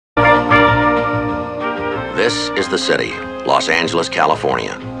This is the city, Los Angeles,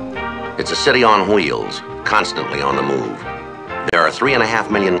 California. It's a city on wheels, constantly on the move. There are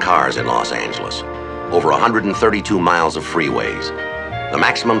 3.5 million cars in Los Angeles, over 132 miles of freeways. The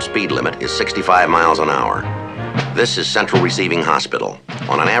maximum speed limit is 65 miles an hour. This is Central Receiving Hospital.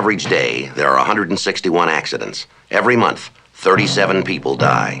 On an average day, there are 161 accidents. Every month, 37 people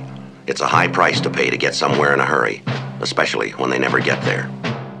die. It's a high price to pay to get somewhere in a hurry, especially when they never get there.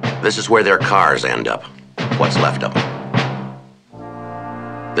 This is where their cars end up, what's left of them.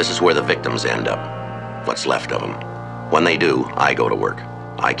 This is where the victims end up, what's left of them. When they do, I go to work.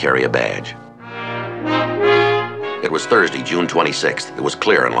 I carry a badge. It was Thursday, June 26th. It was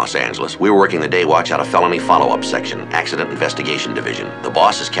clear in Los Angeles. We were working the day watch out of Felony Follow-Up Section, Accident Investigation Division. The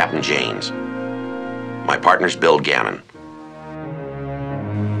boss is Captain Janes. My partner's Bill Gannon.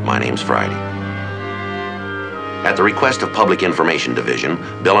 My name's Friday. At the request of Public Information Division,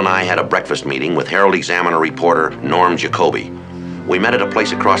 Bill and I had a breakfast meeting with Herald Examiner reporter Norm Jacoby. We met at a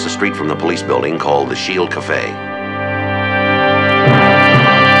place across the street from the police building called the Shield Cafe.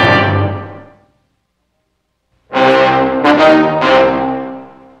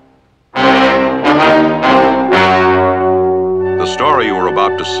 The story you are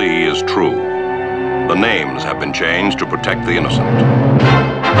about to see is true. The names have been changed to protect the innocent.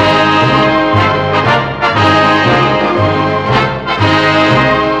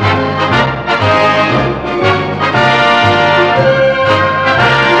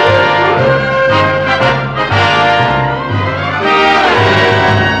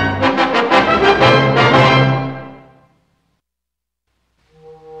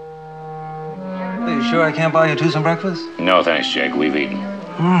 Sure I can't buy you some breakfast? No, thanks, Jake. We've eaten.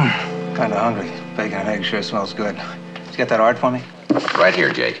 Kind of hungry. Bacon and eggs sure smells good. Did you get that art for me? Right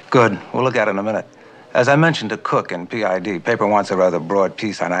here, Jake. Good. We'll look at it in a minute. As I mentioned to Cook in PID, paper wants a rather broad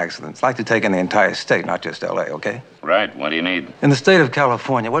piece on accidents. Like to take in the entire state, not just L.A., okay? Right. What do you need? In the state of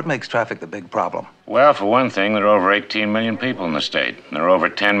California, what makes traffic the big problem? Well, for one thing, there are over 18 million people in the state. There are over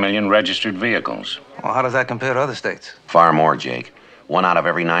 10 million registered vehicles. Well, how does that compare to other states? Far more, Jake. 1 out of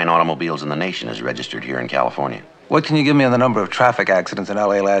every 9 automobiles in the nation is registered here in California. What can you give me on the number of traffic accidents in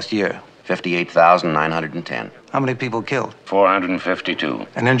L.A. last year? 58,910. How many people killed? 452.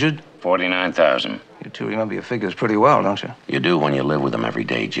 And injured? 49,000. You two remember your figures pretty well, don't you? You do when you live with them every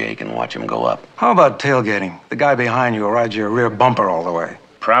day, Jake, and watch them go up. How about tailgating? The guy behind you will ride your rear bumper all the way.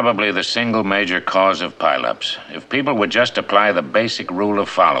 Probably the single major cause of pileups. If people would just apply the basic rule of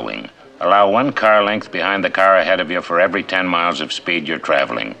following. Allow 1 car length behind the car ahead of you for every 10 miles of speed you're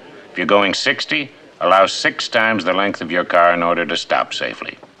traveling. If you're going 60, allow 6 times the length of your car in order to stop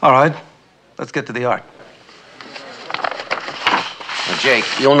safely. All right. Let's get to the art. Now, Jake,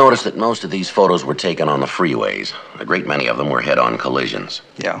 you'll notice that most of these photos were taken on the freeways. A great many of them were head-on collisions.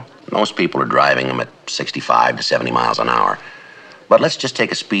 Yeah. Most people are driving them at 65 to 70 miles an hour. But let's just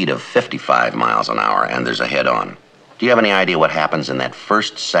take a speed of 55 miles an hour and there's a head-on. Do you have any idea what happens in that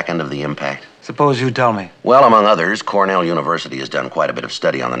first second of the impact? Suppose you tell me. Well, among others, Cornell University has done quite a bit of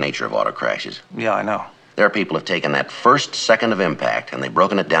study on the nature of auto crashes. Yeah, I know. Their people have taken that first second of impact and they've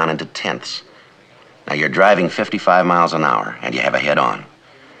broken it down into tenths. Now, you're driving 55 miles an hour and you have a head-on.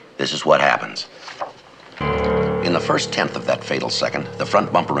 This is what happens. In the first tenth of that fatal second, the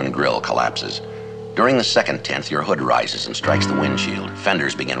front bumper and grille collapses. During the second tenth, your hood rises and strikes the windshield.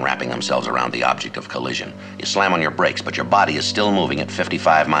 Fenders begin wrapping themselves around the object of collision. You slam on your brakes, but your body is still moving at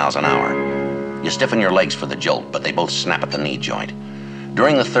 55 miles an hour. You stiffen your legs for the jolt, but they both snap at the knee joint.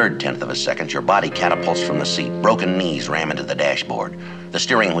 During the third tenth of a second, your body catapults from the seat. Broken knees ram into the dashboard. The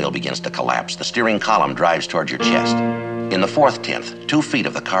steering wheel begins to collapse. The steering column drives towards your chest. In the fourth tenth, 2 feet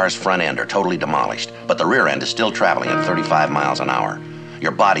of the car's front end are totally demolished, but the rear end is still traveling at 35 miles an hour.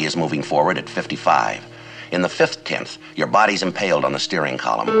 Your body is moving forward at 55. In the fifth tenth, your body's impaled on the steering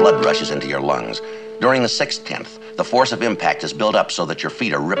column. Blood rushes into your lungs. During the sixth tenth, the force of impact is built up so that your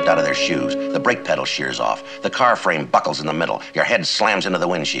feet are ripped out of their shoes. The brake pedal shears off. The car frame buckles in the middle. Your head slams into the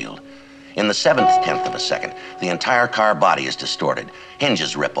windshield. In the seventh tenth of a second, the entire car body is distorted.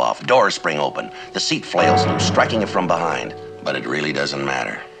 Hinges rip off. Doors spring open. The seat flails loose, striking you from behind. But it really doesn't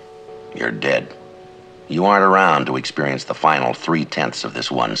matter. You're dead. You aren't around to experience the final 3/10 of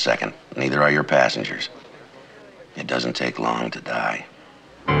this 1 second. Neither are your passengers. It doesn't take long to die.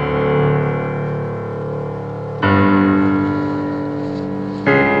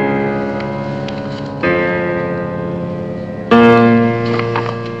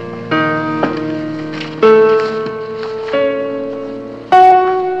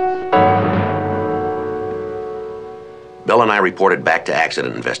 Bill and I reported back to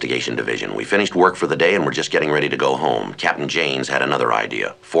Accident Investigation Division. We finished work for the day and we're just getting ready to go home. Captain Janes had another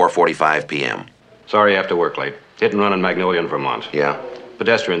idea. 4:45 p.m. Sorry you have to work late. Hit and run in Magnolia in Vermont. Yeah?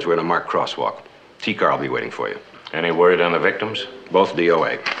 Pedestrians were in a marked crosswalk. T-car will be waiting for you. Any word on the victims? Both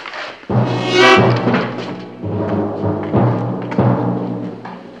DOA.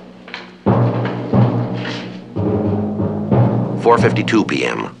 4:52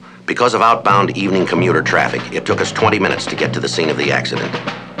 p.m. Because of outbound evening commuter traffic, it took us 20 minutes to get to the scene of the accident.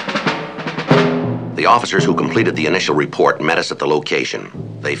 The officers who completed the initial report met us at the location.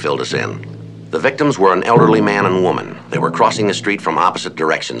 They filled us in. The victims were an elderly man and woman. They were crossing the street from opposite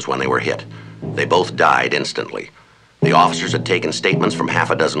directions when they were hit. They both died instantly. The officers had taken statements from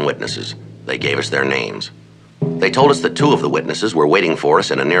half a dozen witnesses. They gave us their names. They told us that 2 of the witnesses were waiting for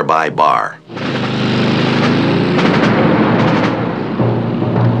us in a nearby bar.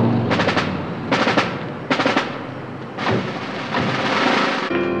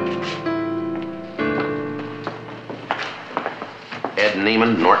 Ed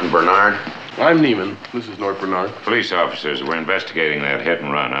Neiman, Norton Bernard. I'm Neiman. This is Norton Bernard. Police officers, we're investigating that hit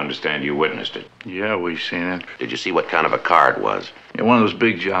and run. I understand you witnessed it. Yeah, we've seen it. Did you see what kind of a car it was? Yeah, one of those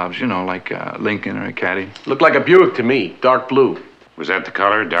big jobs, you know, like a Lincoln or a Caddy. Looked like a Buick to me, dark blue. Was that the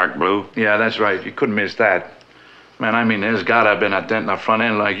color, dark blue? Yeah, that's right. You couldn't miss that. Man, I mean, there's gotta have been a dent in the front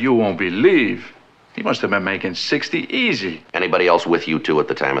end like you won't believe. He must have been making 60 easy. Anybody else with you 2 at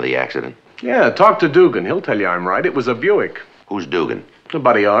the time of the accident? Yeah, talk to Dugan. He'll tell you I'm right. It was a Buick. Who's Dugan? A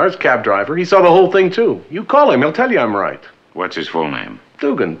buddy of ours, cab driver. He saw the whole thing, too. You call him. He'll tell you I'm right. What's his full name?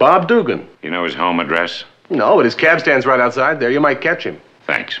 Dugan. Bob Dugan. You know his home address? No, but his cab stands right outside there. You might catch him.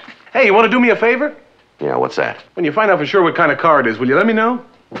 Thanks. Hey, you want to do me a favor? Yeah, what's that? When you find out for sure what kind of car it is, will you let me know?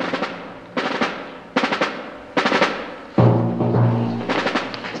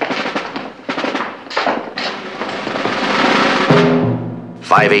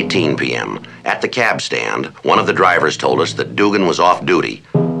 5:18 p.m. At the cab stand, one of the drivers told us that Dugan was off duty.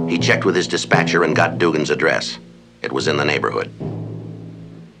 He checked with his dispatcher and got Dugan's address. It was in the neighborhood.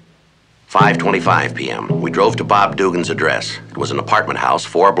 5:25 p.m. We drove to Bob Dugan's address. It was an apartment house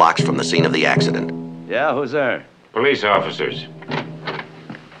 4 blocks from the scene of the accident. Yeah, who's there? Police officers.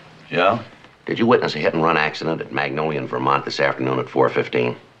 Yeah? Did you witness a hit-and-run accident at Magnolia in Vermont this afternoon at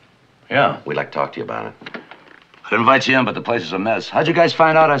 4:15? Yeah. We'd like to talk to you about it. I'd invite you in, but the place is a mess. How'd you guys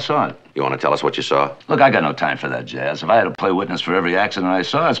find out I saw it? You want to tell us what you saw? Look, I got no time for that jazz. If I had to play witness for every accident I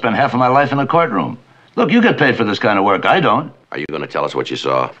saw, I'd spend half of my life in the courtroom. Look, you get paid for this kind of work. I don't. Are you going to tell us what you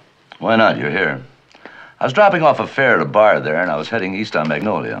saw? Why not? You're here. I was dropping off a fare at a bar there, and I was heading east on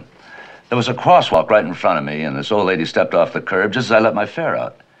Magnolia. There was a crosswalk right in front of me, and this old lady stepped off the curb just as I let my fare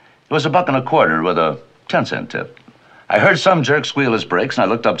out. It was $1.25 with a 10-cent tip. I heard some jerk squeal his brakes, and I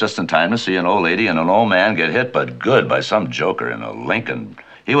looked up just in time to see an old lady and an old man get hit, but good, by some joker in a Lincoln.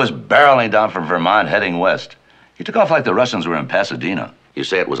 He was barreling down from Vermont, heading west. He took off like the Russians were in Pasadena. You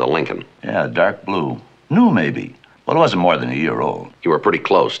say it was a Lincoln. Yeah, dark blue. New, maybe. Well, it wasn't more than a year old. You were pretty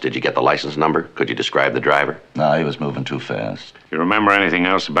close. Did you get the license number? Could you describe the driver? No, he was moving too fast. You remember anything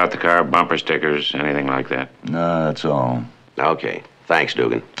else about the car? Bumper stickers, anything like that? No, that's all. Okay. Thanks,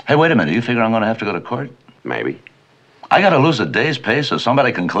 Dugan. Hey, wait a minute. You figure I'm going to have to go to court? Maybe. I got to lose a day's pay so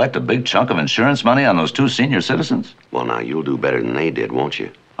somebody can collect a big chunk of insurance money on those 2 senior citizens? Well, now, you'll do better than they did, won't you?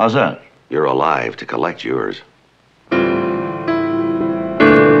 How's that? You're alive to collect yours.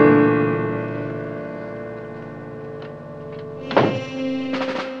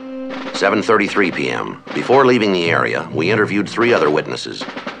 7:33 p.m. Before leaving the area, we interviewed 3 other witnesses.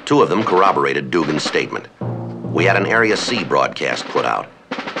 2 of them corroborated Dugan's statement. We had an Area C broadcast put out.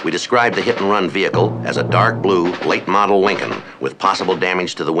 We described the hit-and-run vehicle as a dark blue, late-model Lincoln with possible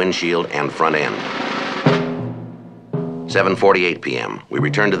damage to the windshield and front end. 7:48 p.m. We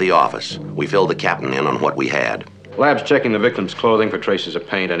returned to the office. We filled the captain in on what we had. Lab's checking the victim's clothing for traces of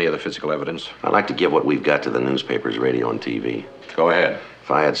paint, any other physical evidence. I'd like to give what we've got to the newspapers, radio, and TV. Go ahead. If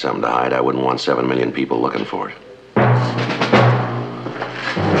I had something to hide, I wouldn't want 7 million people looking for it.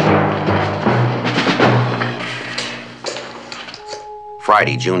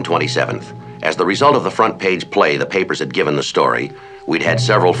 Friday, June 27th. As the result of the front page play the papers had given the story, we'd had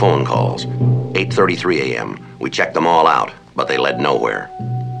several phone calls. 8:33 a.m. We checked them all out, but they led nowhere.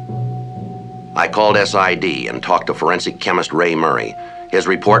 I called SID and talked to forensic chemist Ray Murray. His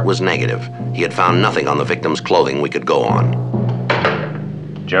report was negative. He had found nothing on the victim's clothing we could go on.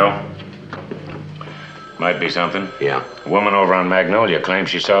 Joe? Might be something. Yeah. A woman over on Magnolia claims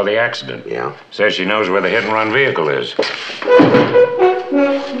she saw the accident. Yeah? Says she knows where the hit-and-run vehicle is.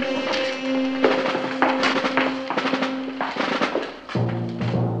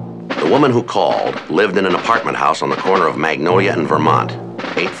 The woman who called lived in an apartment house on the corner of Magnolia and Vermont.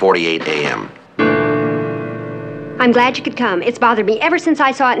 8:48 a.m. I'm glad you could come. It's bothered me ever since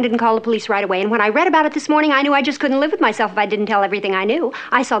I saw it and didn't call the police right away. And when I read about it this morning, I knew I just couldn't live with myself if I didn't tell everything I knew.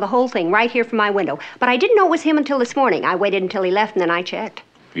 I saw the whole thing right here from my window. But I didn't know it was him until this morning. I waited until he left and then I checked.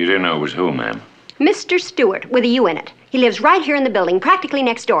 You didn't know it was who, ma'am? Mr. Stewart, with a U in it. He lives right here in the building, practically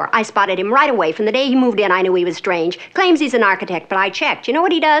next door. I spotted him right away. From the day he moved in, I knew he was strange. Claims he's an architect, but I checked. You know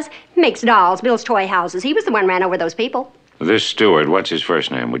what he does? Makes dolls, builds toy houses. He was the one who ran over those people. This Stewart, what's his first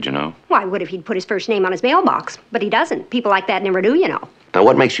name, would you know? Why, I would if he'd put his first name on his mailbox. But he doesn't. People like that never do, you know. Now,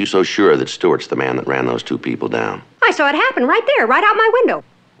 what makes you so sure that Stewart's the man that ran those two people down? I saw it happen right there, right out my window.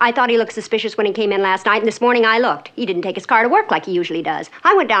 I thought he looked suspicious when he came in last night, and this morning I looked. He didn't take his car to work like he usually does.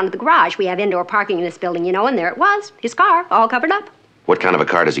 I went down to the garage. We have indoor parking in this building, you know, and there it was. His car, all covered up. What kind of a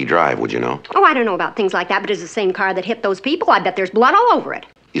car does he drive, would you know? Oh, I don't know about things like that, but it's the same car that hit those people. I bet there's blood all over it.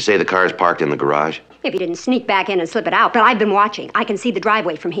 You say the car's parked in the garage? If he didn't sneak back in and slip it out, but I've been watching. I can see the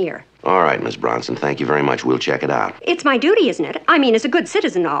driveway from here. All right, Miss Bronson, thank you very much. We'll check it out. It's my duty, isn't it? I mean, as a good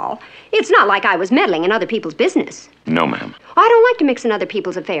citizen and all. It's not like I was meddling in other people's business. No, ma'am. I don't like to mix in other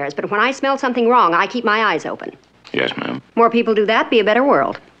people's affairs, but when I smell something wrong, I keep my eyes open. Yes, ma'am. More people do that, be a better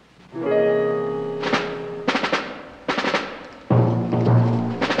world.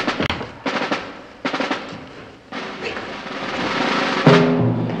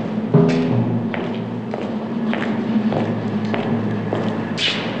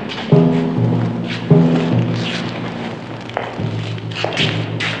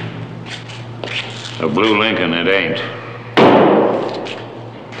 A blue Lincoln, it ain't.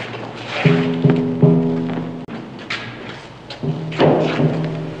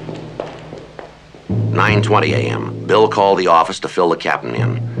 "9:20 a.m. Bill called the office to fill the captain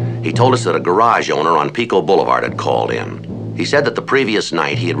in. He told us that a garage owner on Pico Boulevard had called in. He said that the previous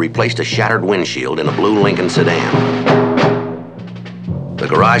night he had replaced a shattered windshield in a blue Lincoln sedan. The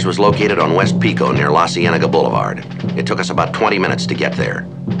garage was located on West Pico near La Cienega Boulevard. It took us about 20 minutes to get there.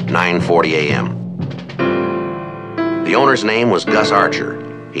 9:40 a.m. The owner's name was Gus Archer.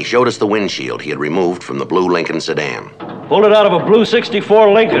 He showed us the windshield he had removed from the blue Lincoln sedan. Pulled it out of a blue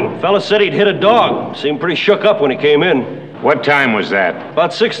 64 Lincoln. Fella said he'd hit a dog. Seemed pretty shook up when he came in. What time was that?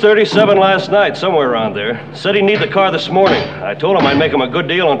 About 6:37 last night, somewhere around there. Said he'd need the car this morning. I told him I'd make him a good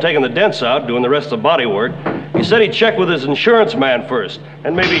deal on taking the dents out, doing the rest of the body work. He said he'd check with his insurance man first,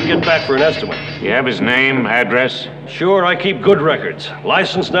 and maybe he'd get back for an estimate. You have his name, address? Sure, I keep good records.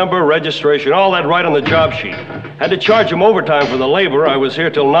 License number, registration, all that right on the job sheet. Had to charge him overtime for the labor. I was here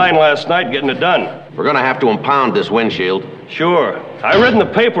till 9 last night getting it done. We're gonna have to impound this windshield. Sure. I read in the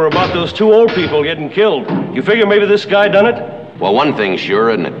paper about those two old people getting killed. You figure maybe this guy done it? Well, one thing's sure,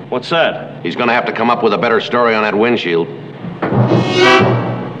 isn't it? What's that? He's gonna have to come up with a better story on that windshield.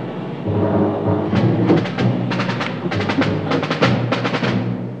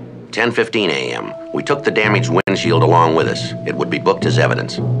 10:15 a.m. We took the damaged windshield along with us. It would be booked as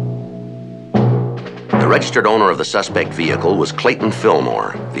evidence. The registered owner of the suspect vehicle was Clayton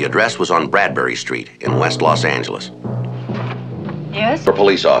Fillmore. The address was on Bradbury Street in West Los Angeles. Yes? We're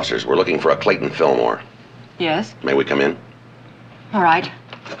police officers. We're looking for a Clayton Fillmore. Yes? May we come in? All right.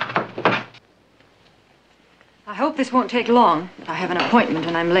 I hope this won't take long. I have an appointment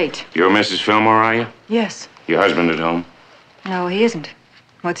and I'm late. You're Mrs. Fillmore, are you? Yes. Your husband at home? No, he isn't.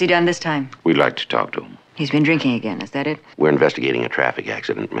 What's he done this time? We'd like to talk to him. He's been drinking again, is that it? We're investigating a traffic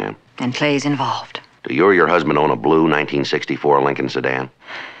accident, ma'am. And Clay's involved. Do you or your husband own a blue 1964 Lincoln sedan?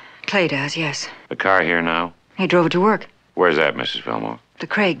 Clay does, yes. The car here now? He drove it to work. Where's that, Mrs. Fillmore? The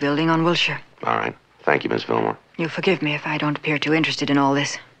Craig building on Wilshire. All right. Thank you, Miss Fillmore. You'll forgive me if I don't appear too interested in all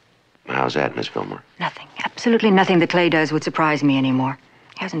this. How's that, Miss Fillmore? Nothing. Absolutely nothing that Clay does would surprise me anymore.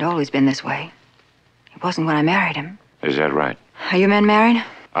 He hasn't always been this way. He wasn't when I married him. Is that right? Are you men married?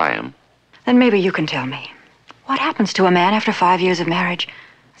 I am. Then maybe you can tell me. What happens to a man after 5 years of marriage?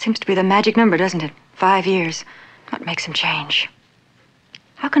 Seems to be the magic number, doesn't it? 5 years. What makes him change?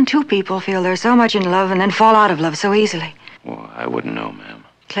 How can two people feel they're so much in love and then fall out of love so easily? Well, I wouldn't know, ma'am.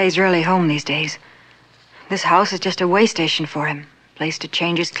 Clay's rarely home these days. This house is just a way station for him. Place to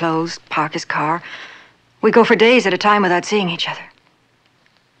change his clothes, park his car. We go for days at a time without seeing each other.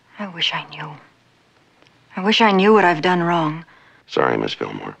 I wish I knew. I wish I knew what I've done wrong. Sorry, Miss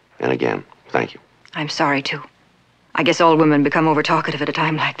Fillmore. And again, thank you. I'm sorry, too. I guess all women become over-talkative at a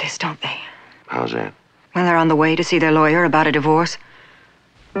time like this, don't they? How's that? When they're on the way to see their lawyer about a divorce.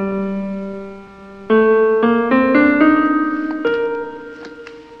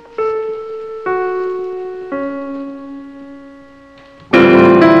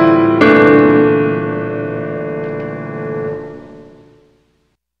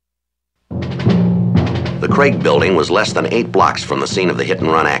 The Craig building was less than 8 blocks from the scene of the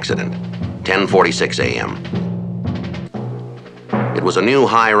hit-and-run accident. 10:46 a.m. was a new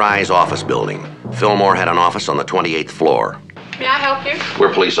high-rise office building. Fillmore had an office on the 28th floor. May I help you?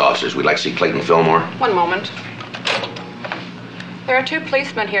 We're police officers. We'd like to see Clayton Fillmore. One moment. There are 2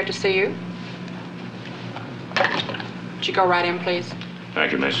 policemen here to see you. Would you go right in, please?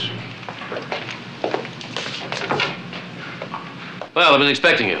 Thank you, miss. Well, I've been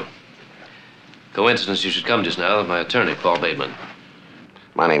expecting you. Coincidence you should come just now with my attorney, Paul Bateman.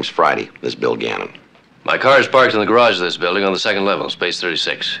 My name's Friday. This is Bill Gannon. My car is parked in the garage of this building on the 2nd level, space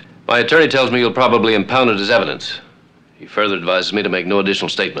 36. My attorney tells me you'll probably impound it as evidence. He further advises me to make no additional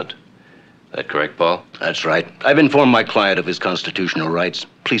statement. That correct, Paul? That's right. I've informed my client of his constitutional rights.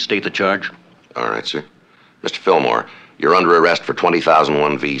 Please state the charge. All right, sir. Mr. Fillmore, you're under arrest for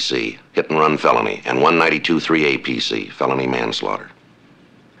 20,001 VC, hit-and-run felony, and 192.3 APC, felony manslaughter.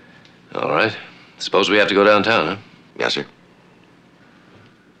 All right. Suppose we have to go downtown, huh? Yes, sir.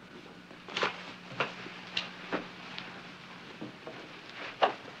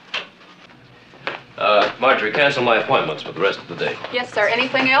 Marjorie, cancel my appointments for the rest of the day. Yes, sir.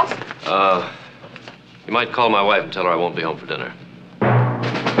 Anything else? You might call my wife and tell her I won't be home for dinner.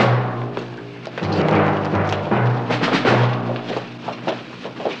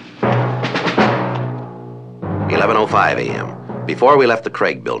 11:05 a.m. Before we left the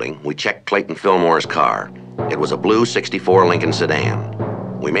Craig building, we checked Clayton Fillmore's car. It was a blue '64 Lincoln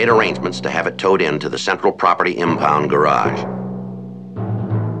sedan. We made arrangements to have it towed in to the Central Property Impound Garage.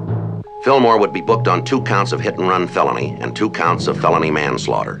 Fillmore would be booked on 2 counts of hit-and-run felony and 2 counts of felony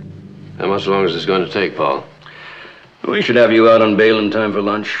manslaughter. How much longer is this going to take, Paul? We should have you out on bail in time for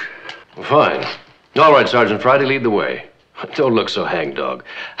lunch. Fine. All right, Sergeant Friday, lead the way. Don't look so hangdog.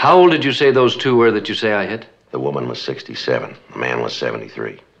 How old did you say those 2 were that you say I hit? The woman was 67. The man was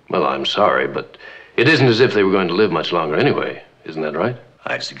 73. Well, I'm sorry, but it isn't as if they were going to live much longer anyway. Isn't that right?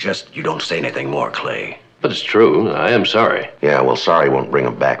 I'd suggest you don't say anything more, Clay. But it's true. I am sorry. Yeah, well, sorry won't bring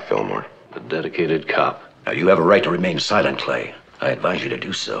him back, Fillmore. A dedicated cop. Now, you have a right to remain silent, Clay. I advise you to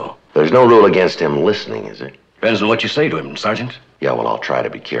do so. There's no rule against him listening, is there? Depends on what you say to him, Sergeant. Yeah, well, I'll try to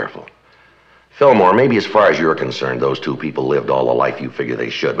be careful. Fillmore, maybe as far as you're concerned, those 2 people lived all the life you figure they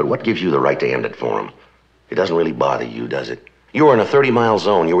should, but what gives you the right to end it for them? It doesn't really bother you, does it? You were in a 30-mile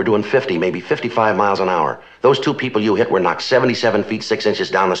zone. You were doing 50, maybe 55 miles an hour. Those 2 people you hit were knocked 77 feet 6 inches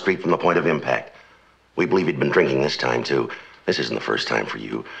down the street from the point of impact. We believe you'd been drinking this time, too. This isn't the first time for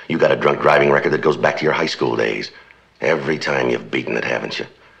you. You got a drunk driving record that goes back to your high school days. Every time you've beaten it, haven't you?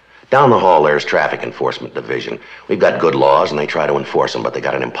 Down the hall, there's Traffic Enforcement Division. We've got good laws, and they try to enforce them, but they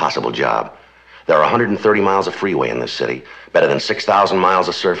got an impossible job. There are 130 miles of freeway in this city, better than 6,000 miles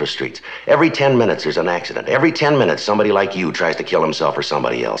of surface streets. Every 10 minutes, there's an accident. Every 10 minutes, somebody like you tries to kill himself or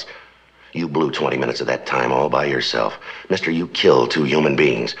somebody else. You blew 20 minutes of that time all by yourself. Mister, you killed 2 human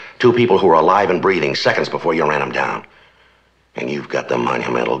beings. 2 people who were alive and breathing seconds before you ran them down. And you've got the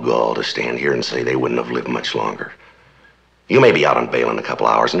monumental gall to stand here and say they wouldn't have lived much longer. You may be out on bail in a couple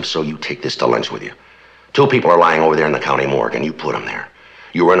hours, and if so, you take this to lunch with you. 2 people are lying over there in the county morgue, and you put them there.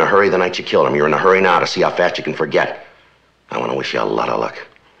 You were in a hurry the night you killed them. You're in a hurry now to see how fast you can forget. I want to wish you a lot of luck.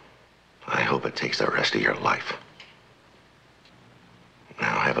 I hope it takes the rest of your life.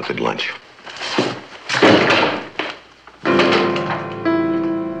 Now, have a good lunch.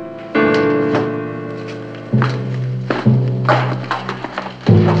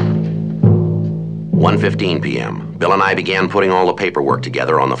 "1:15 p.m. Bill and I began putting all the paperwork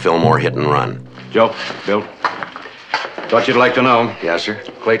together on the Fillmore hit and run. Joe, Bill. Thought you'd like to know. Yes, sir.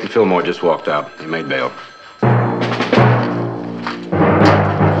 Clayton Fillmore just walked out. He made bail.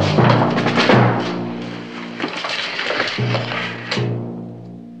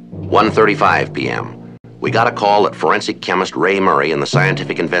 "1:35 p.m. We got a call that forensic chemist Ray Murray in the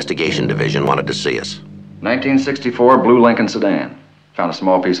Scientific Investigation Division wanted to see us. 1964 blue Lincoln sedan. Found a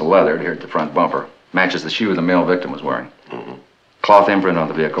small piece of leather here at the front bumper. Matches the shoe the male victim was wearing. Mm-hmm. Cloth imprint on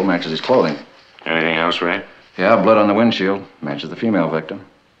the vehicle matches his clothing. Anything else, Ray? Yeah, blood on the windshield. Matches the female victim.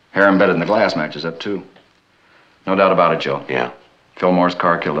 Hair embedded in the glass matches up, too. No doubt about it, Joe. Yeah. Fillmore's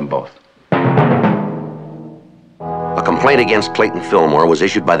car killed them both. A complaint against Clayton Fillmore was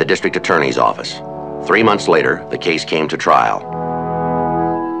issued by the district attorney's office. 3 months later, the case came to trial.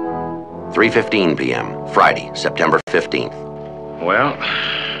 3:15 p.m., Friday, September 15th.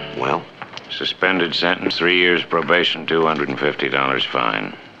 Well, suspended sentence, 3 years probation, $250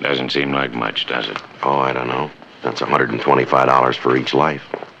 fine. Doesn't seem like much, does it? Oh, I don't know. That's $125 for each life.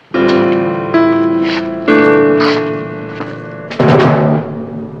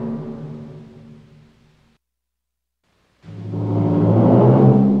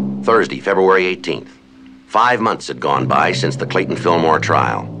 Thursday, February 18th. 5 months had gone by since the Clayton Fillmore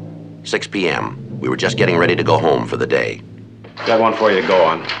trial. 6 p.m. We were just getting ready to go home for the day. Got one for you to go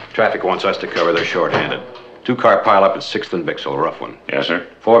on. Traffic wants us to cover. They're short-handed. 2-car pileup at 6th and Bixel, a rough one. Yes, sir.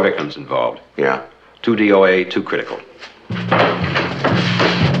 4 victims involved. Yeah. 2 DOA, 2 critical.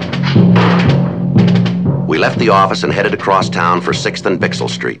 We left the office and headed across town for 6th and Bixel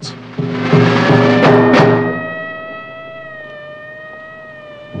streets.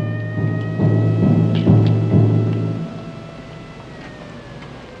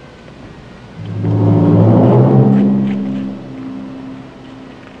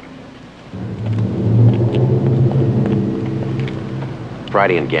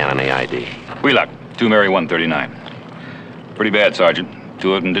 Friday and Gannon, AID. Wheelock, 2 Mary 139. Pretty bad, Sergeant.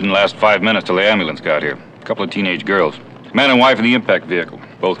 2 of them didn't last 5 minutes till the ambulance got here. A couple of teenage girls. Man and wife in the impact vehicle,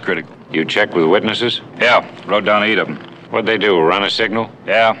 both critical. You checked with witnesses? Yeah, wrote down 8 of them. What'd they do, run a signal?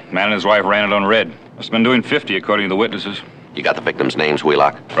 Yeah, man and his wife ran it on red. Must have been doing 50 according to the witnesses. You got the victims' names,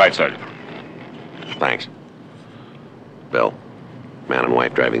 Wheelock? Right, Sergeant. Thanks. Bill, man and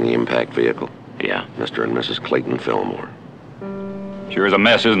wife driving the impact vehicle? Yeah. Mr. and Mrs. Clayton Fillmore. Sure is a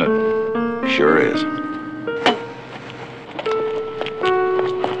mess, isn't it? Sure is.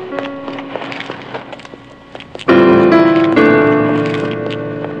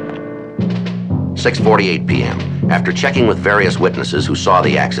 "6:48 p.m. After checking with various witnesses who saw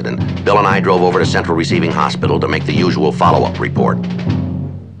the accident, Bill and I drove over to Central Receiving Hospital to make the usual follow-up report.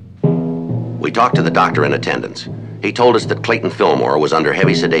 We talked to the doctor in attendance. He told us that Clayton Fillmore was under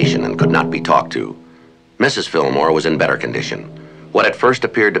heavy sedation and could not be talked to. Mrs. Fillmore was in better condition. What at first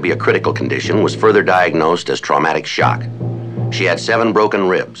appeared to be a critical condition was further diagnosed as traumatic shock. She had 7 broken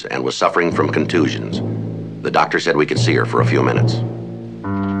ribs and was suffering from contusions. The doctor said we could see her for a few minutes.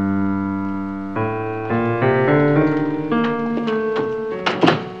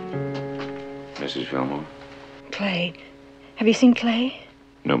 Mrs. Fillmore? Clay. Have you seen Clay?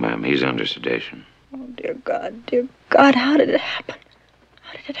 No, ma'am. He's under sedation. Oh, dear God, how did it happen?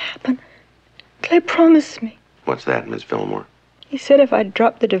 How did it happen? Clay promised me. What's that, Miss Fillmore? He said if I'd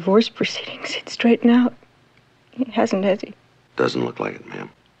drop the divorce proceedings, he'd straighten out. He hasn't, has he? Doesn't look like it, ma'am.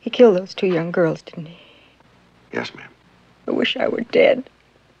 He killed those 2 young girls, didn't he? Yes, ma'am. I wish I were dead.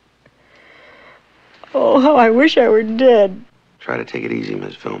 Oh, how I wish I were dead. Try to take it easy,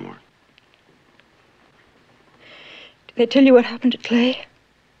 Miss Fillmore. Did they tell you what happened to Clay?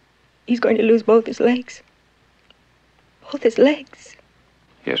 He's going to lose both his legs. Both his legs.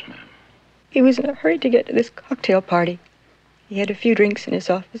 Yes, ma'am. He was in a hurry to get to this cocktail party. He had a few drinks in his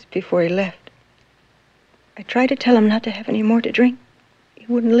office before he left. I tried to tell him not to have any more to drink. He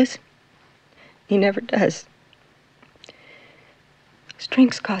wouldn't listen. He never does. His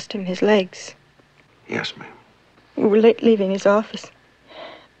drinks cost him his legs. Yes, ma'am. We were late leaving his office.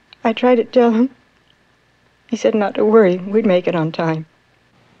 I tried to tell him. He said not to worry. We'd make it on time.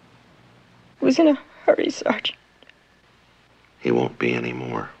 He was in a hurry, Sergeant. He won't be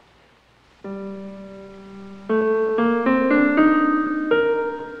anymore.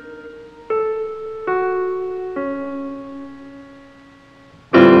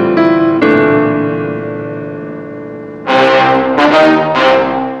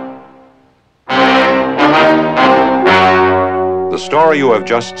 The story you have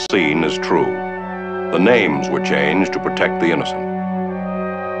just seen is true. The names were changed to protect the innocent.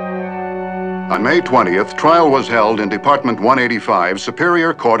 On May 20th, trial was held in Department 185,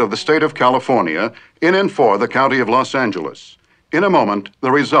 Superior Court of the State of California, in and for the County of Los Angeles. In a moment,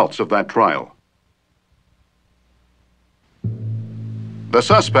 the results of that trial. The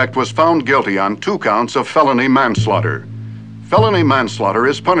suspect was found guilty on 2 counts of felony manslaughter. Felony manslaughter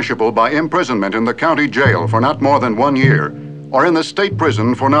is punishable by imprisonment in the county jail for not more than 1 year, or in the state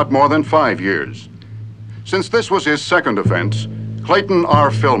prison for not more than 5 years. Since this was his second offense, Clayton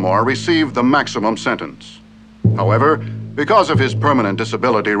R. Fillmore received the maximum sentence. However, because of his permanent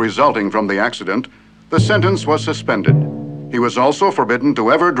disability resulting from the accident, the sentence was suspended. He was also forbidden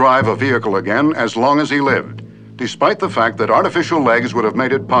to ever drive a vehicle again as long as he lived, despite the fact that artificial legs would have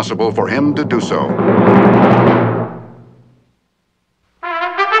made it possible for him to do so.